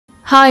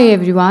Hi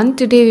everyone,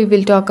 today we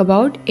will talk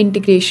about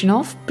integration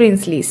of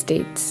princely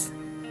states.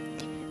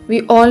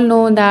 We all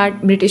know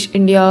that British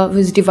India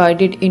was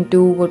divided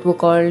into what were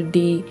called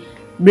the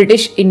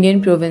British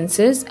Indian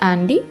provinces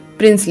and the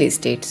princely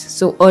states.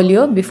 So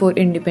earlier, before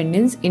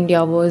independence,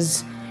 India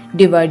was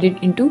divided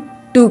into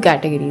two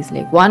categories.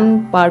 Like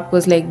one part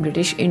was like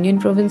British Indian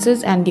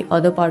provinces and the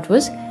other part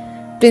was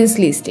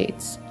princely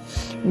states.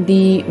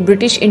 The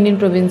British Indian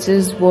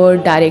provinces were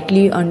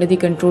directly under the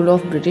control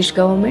of British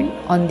government.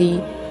 On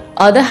the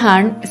other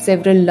hand,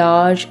 several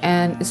large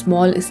and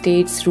small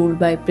states ruled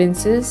by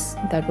princes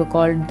that were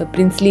called the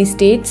princely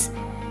states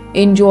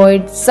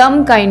enjoyed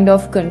some kind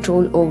of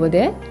control over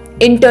their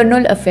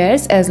internal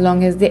affairs as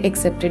long as they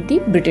accepted the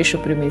British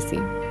supremacy.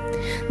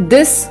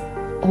 This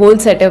whole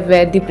setup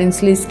where the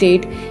princely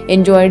state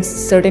enjoyed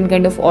certain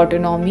kind of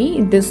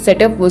autonomy, this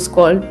setup was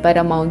called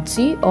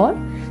paramountcy or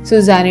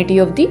suzerainty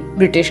of the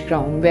British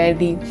crown, where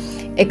the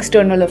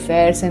external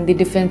affairs and the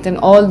defense and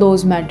all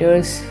those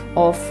matters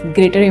of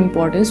greater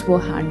importance were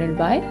handled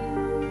by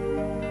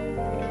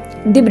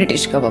the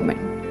British government.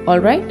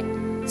 Alright,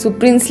 so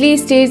princely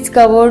states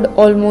covered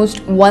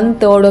almost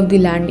 1/3 of the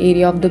land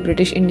area of the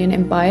British Indian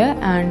Empire,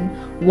 and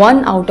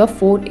 1 out of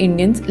 4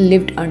 Indians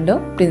lived under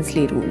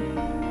princely rule.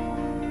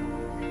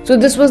 So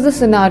this was the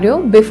scenario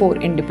before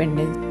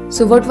independence.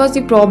 So what was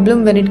the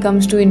problem when it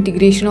comes to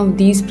integration of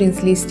these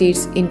princely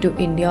states into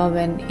India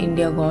when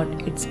India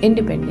got its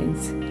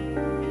independence?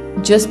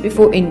 Just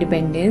before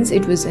independence,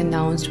 it was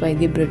announced by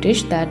the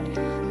British that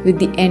with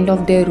the end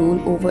of their rule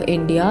over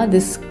India,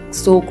 this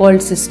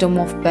so-called system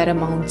of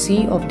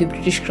paramountcy of the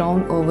British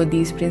crown over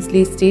these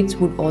princely states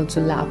would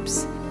also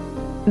lapse.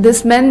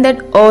 This meant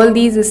that all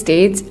these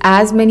states,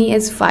 as many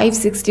as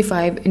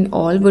 565 in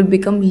all, would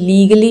become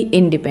legally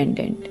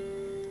independent.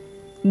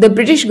 The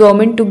British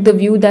government took the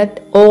view that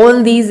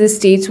all these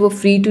states were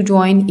free to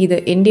join either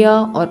India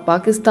or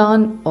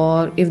Pakistan,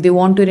 or if they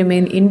want to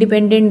remain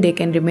independent, they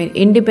can remain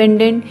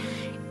independent.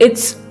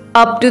 It's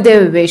up to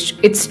their wish.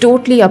 It's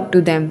totally up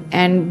to them,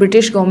 and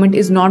British government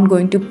is not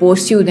going to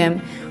pursue them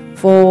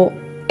for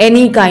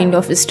any kind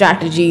of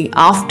strategy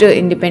after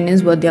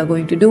independence what they are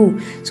going to do.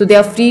 So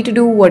they are free to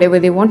do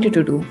whatever they wanted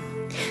to do.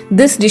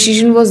 This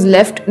decision was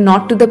left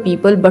not to the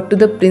people but to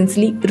the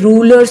princely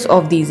rulers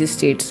of these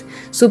states.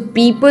 So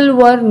people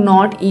were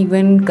not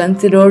even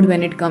considered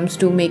when it comes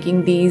to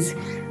making these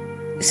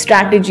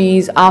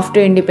strategies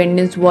after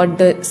independence, what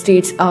the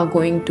states are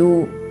going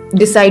to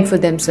decide for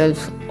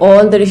themselves.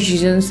 All the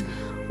decisions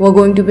were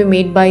going to be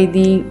made by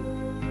the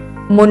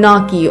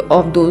monarchy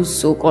of those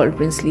so-called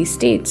princely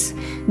states.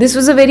 This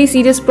was a very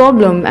serious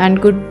problem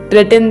and could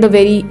threaten the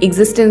very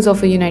existence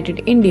of a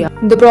united India.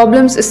 The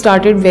problems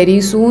started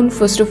very soon.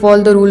 First of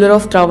all, the ruler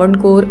of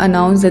Travancore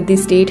announced that the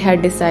state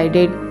had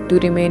decided to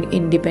remain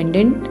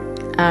independent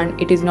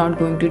and it is not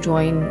going to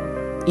join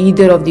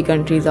either of the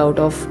countries out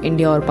of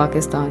India or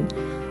Pakistan.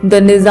 The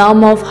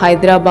Nizam of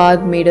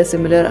Hyderabad made a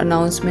similar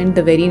announcement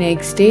the very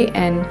next day,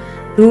 and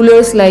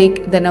rulers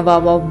like the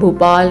Nawab of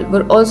Bhopal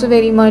were also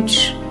very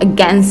much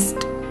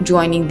against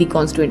joining the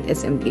Constituent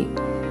Assembly.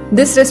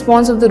 This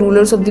response of the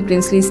rulers of the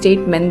princely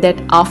state meant that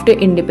after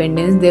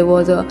independence, there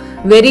was a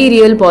very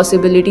real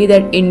possibility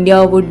that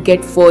India would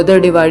get further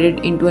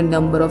divided into a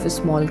number of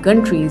small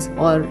countries,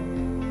 or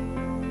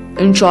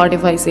in short,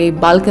 if I say,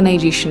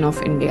 balkanization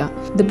of India.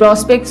 The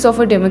prospects of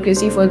a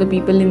democracy for the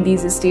people in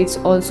these states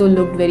also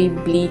looked very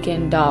bleak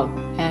and dark,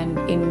 and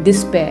in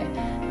despair,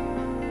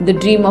 the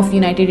dream of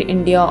united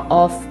India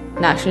of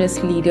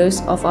nationalist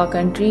leaders of our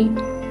country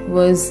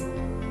was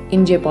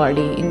in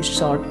jeopardy, in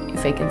short,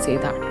 if I can say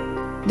that.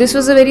 This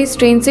was a very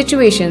strange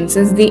situation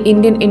since the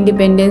Indian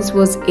independence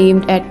was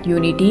aimed at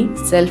unity,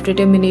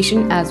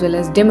 self-determination as well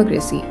as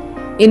democracy.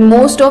 In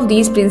most of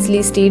these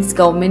princely states,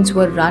 governments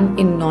were run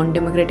in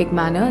non-democratic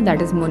manner,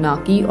 that is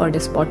monarchy or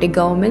despotic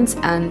governments,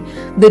 and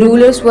the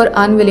rulers were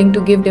unwilling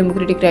to give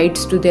democratic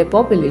rights to their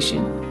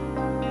population.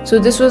 So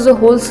this was the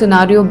whole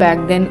scenario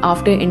back then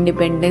after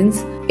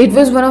independence. It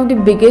was one of the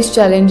biggest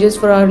challenges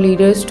for our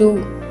leaders to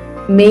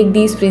make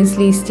these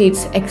princely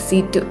states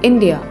accede to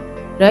India,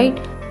 right?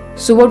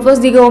 So what was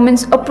the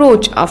government's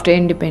approach after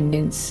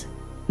independence?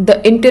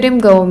 The interim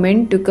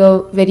government took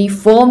a very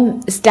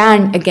firm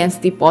stand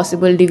against the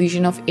possible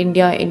division of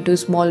India into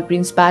small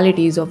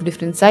principalities of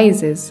different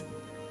sizes.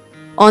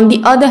 On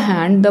the other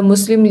hand, the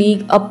Muslim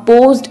League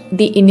opposed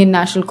the Indian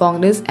National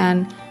Congress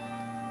and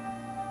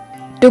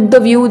took the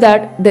view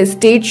that the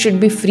states should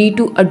be free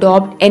to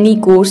adopt any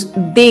course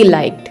they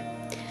liked.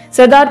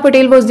 Sardar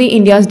Patel was the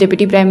India's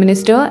Deputy Prime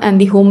Minister and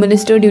the Home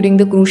Minister during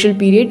the crucial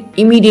period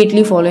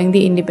immediately following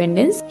the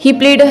independence. He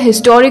played a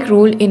historic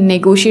role in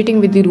negotiating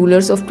with the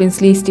rulers of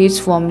princely states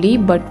firmly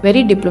but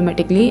very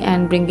diplomatically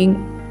and bringing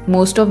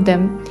most of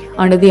them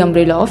under the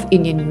umbrella of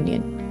Indian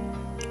Union.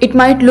 It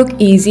might look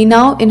easy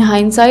now in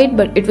hindsight,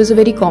 but it was a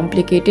very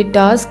complicated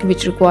task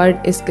which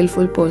required a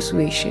skillful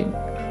persuasion.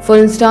 For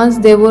instance,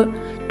 there were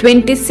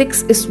 26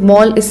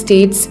 small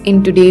states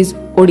in today's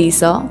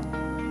Odisha.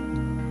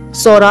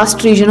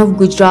 Saurashtra region of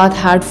Gujarat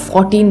had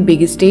 14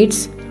 big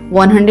states,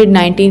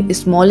 119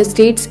 small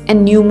states,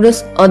 and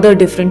numerous other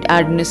different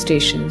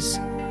administrations.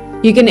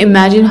 You can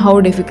imagine how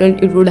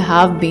difficult it would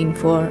have been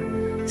for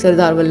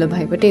Sardar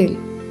Vallabhbhai Patel.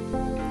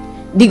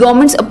 The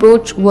government's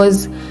approach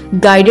was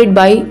guided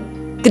by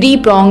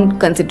three-pronged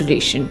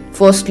consideration.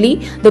 Firstly,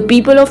 the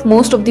people of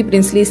most of the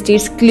princely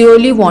states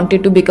clearly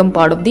wanted to become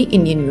part of the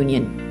Indian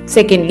Union.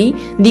 Secondly,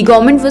 the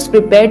government was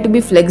prepared to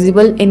be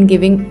flexible in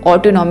giving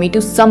autonomy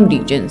to some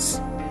regions.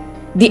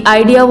 The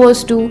idea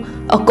was to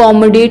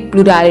accommodate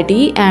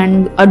plurality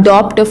and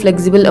adopt a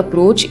flexible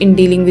approach in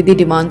dealing with the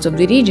demands of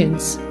the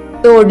regions.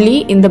 Thirdly,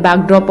 in the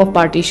backdrop of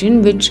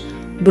partition, which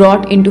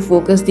brought into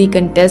focus the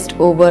contest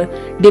over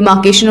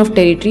demarcation of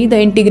territory, the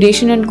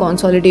integration and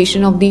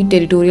consolidation of the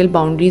territorial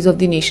boundaries of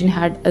the nation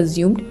had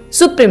assumed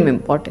supreme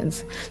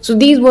importance. So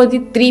these were the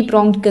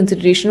three-pronged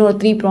consideration or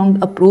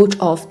three-pronged approach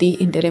of the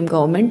interim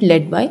government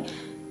led by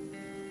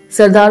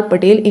Sardar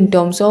Patel in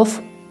terms of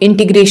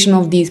integration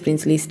of these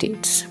princely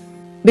states.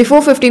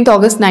 Before 15th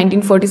August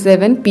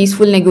 1947,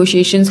 peaceful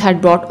negotiations had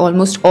brought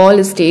almost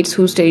all states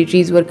whose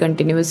territories were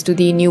continuous to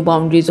the new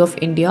boundaries of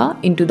India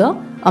into the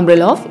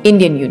umbrella of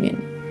Indian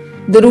Union.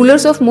 The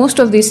rulers of most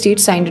of these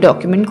states signed a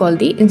document called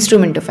the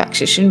Instrument of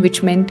Accession,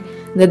 which meant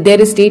that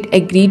their state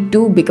agreed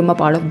to become a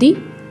part of the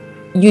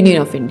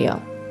Union of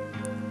India.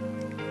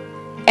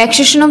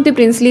 Accession of the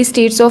princely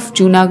states of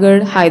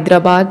Junagadh,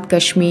 Hyderabad,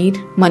 Kashmir,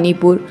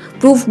 Manipur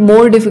proved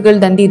more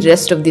difficult than the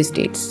rest of the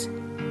states.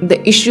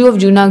 The issue of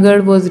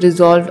Junagadh was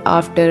resolved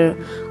after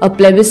a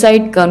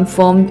plebiscite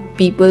confirmed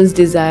people's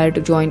desire to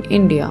join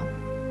India.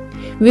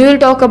 We will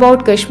talk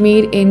about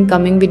Kashmir in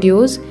coming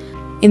videos.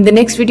 In the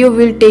next video,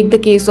 we will take the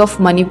case of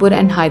Manipur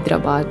and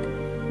Hyderabad.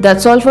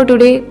 That's all for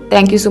today.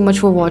 Thank you so much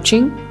for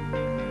watching.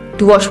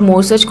 To watch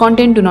more such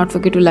content, do not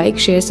forget to like,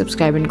 share,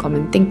 subscribe and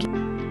comment. Thank you.